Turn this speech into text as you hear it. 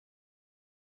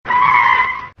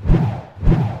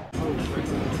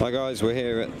Hi guys, we're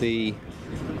here at the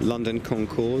London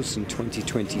Concours in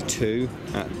 2022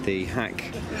 at the HAC,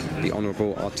 the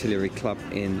Honourable Artillery Club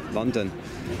in London.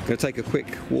 I'm going to take a quick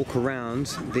walk around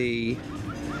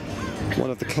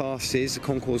one of the classes, the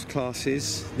concours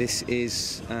classes. This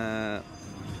is a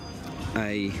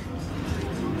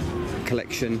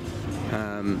collection,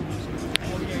 I'm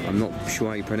not sure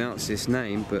how you pronounce this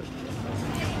name, but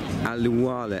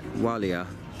Ahluwalia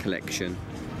collection.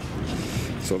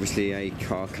 It's obviously a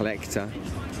car collector,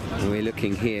 and we're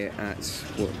looking here at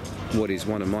what is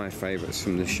one of my favourites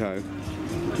from the show.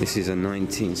 This is a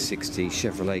 1960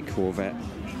 Chevrolet Corvette.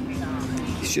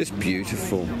 It's just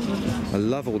beautiful. I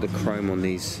love all the chrome on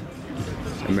these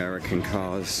American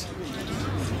cars.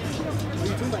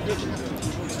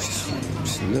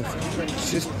 Just look,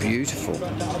 it's just beautiful.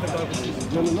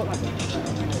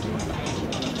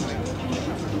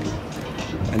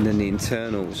 And then the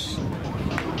internals.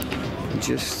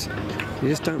 You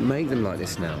just don't make them like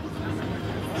this now.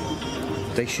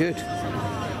 They should.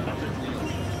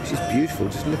 It's just beautiful.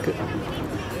 Just look at,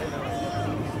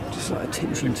 just like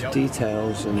attention to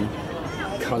details and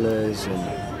colours and.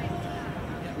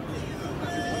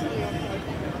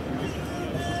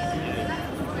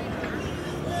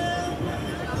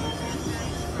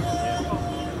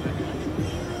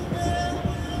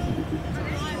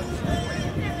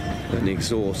 And the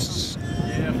exhausts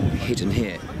hidden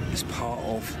here. It's part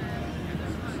of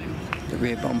the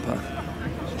rear bumper.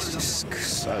 It's just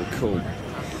so cool.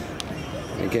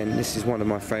 Again, this is one of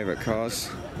my favourite cars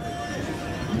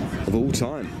of all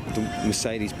time. The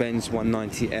Mercedes-Benz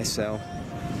 190 SL.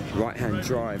 Right-hand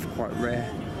drive, quite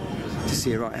rare to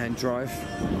see a right-hand drive.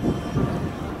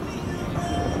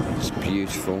 It's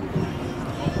beautiful.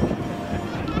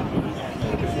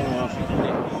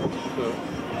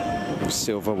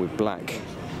 Silver with black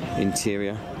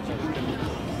interior.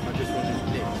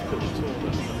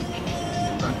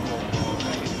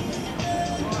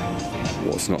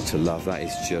 What's not to love? That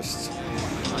is just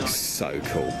so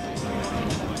cool.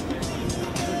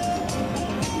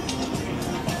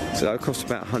 So that would cost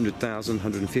about 100,000,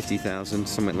 150,000,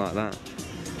 something like that.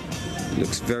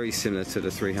 Looks very similar to the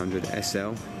 300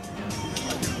 SL,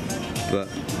 but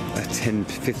at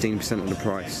 10-15% of the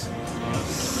price.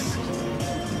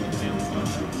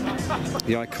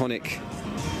 The iconic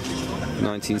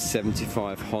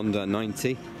 1975 Honda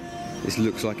 90. This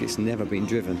looks like it's never been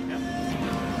driven.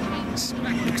 Looks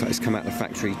like it's come out of the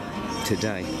factory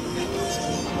today.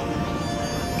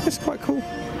 That's quite cool.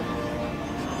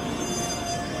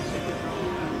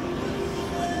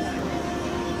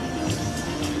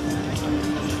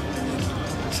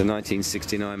 It's a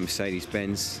 1969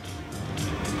 Mercedes-Benz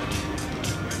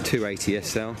 280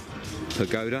 SL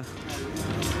Pagoda.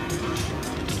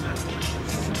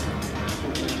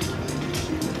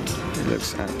 It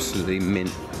looks absolutely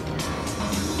mint.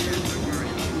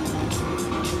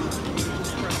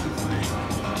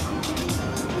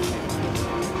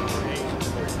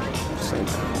 So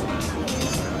cool.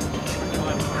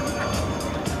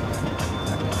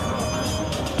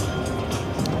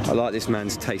 I like this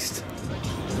man's taste.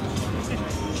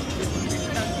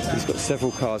 He's got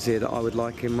several cars here that I would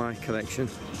like in my collection.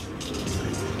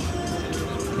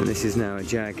 And this is now a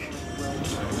Jag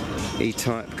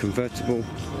E-Type convertible.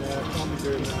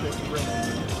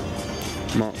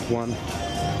 Mark 1,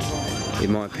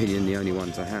 in my opinion, the only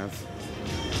ones I have.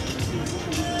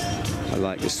 I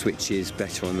like the switches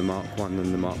better on the Mark 1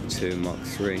 than the Mark 2 and Mark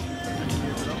 3.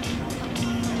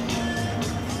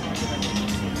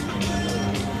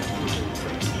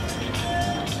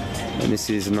 And this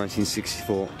is a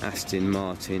 1964 Aston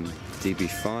Martin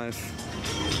DB5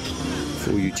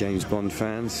 for all you James Bond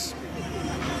fans.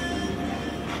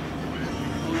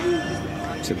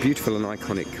 It's a beautiful and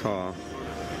iconic car,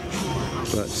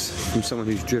 but from someone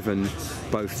who's driven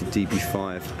both the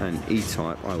DB5 and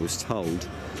E-Type, I was told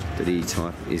that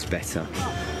E-Type is better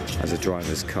as a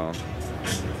driver's car.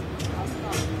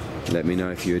 Let me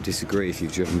know if you disagree, if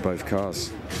you've driven both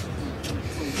cars.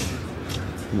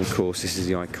 And of course, this is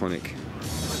the iconic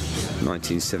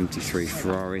 1973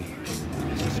 Ferrari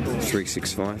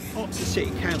 365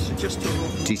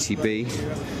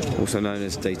 GTB, also known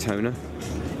as Daytona.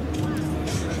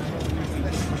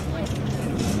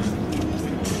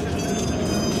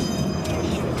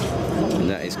 And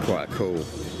that is quite cool.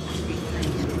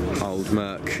 Old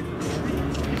Merc.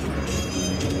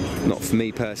 Not for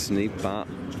me personally, but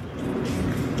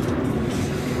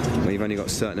when you've only got a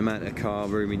certain amount of car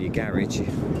room in your garage,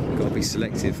 you've got to be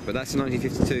selective. But that's a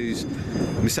 1952's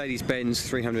Mercedes-Benz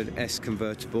 300S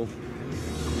convertible.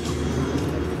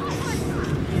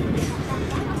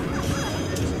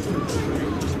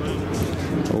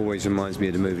 Always reminds me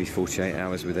of the movie 48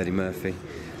 Hours with Eddie Murphy.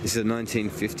 This is a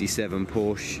 1957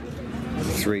 Porsche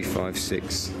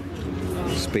 356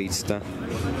 Speedster.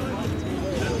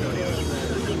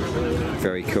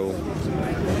 Very cool.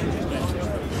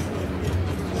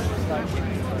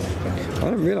 I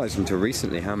didn't realise until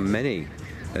recently how many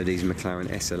of these McLaren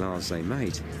SLRs they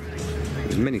made.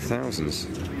 There's many thousands.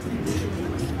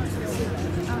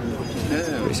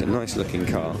 But it's a nice looking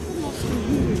car.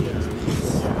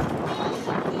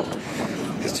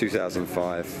 It's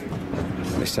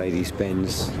 2005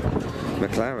 Mercedes-Benz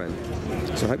McLaren.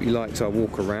 So I hope you liked our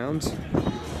walk around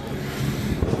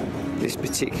this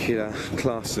particular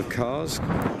class of cars.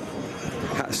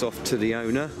 Hats off to the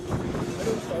owner.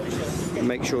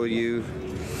 Make sure you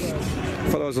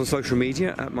follow us on social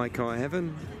media at My Car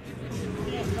Heaven.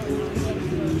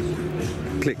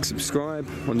 Click subscribe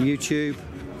on YouTube,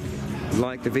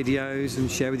 like the videos and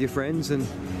share with your friends, and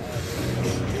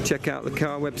check out the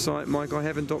car website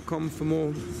mycarheaven.com for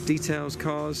more details,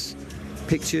 cars,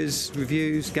 pictures,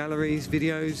 reviews, galleries,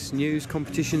 videos, news,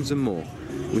 competitions and more.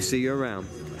 We'll see you around.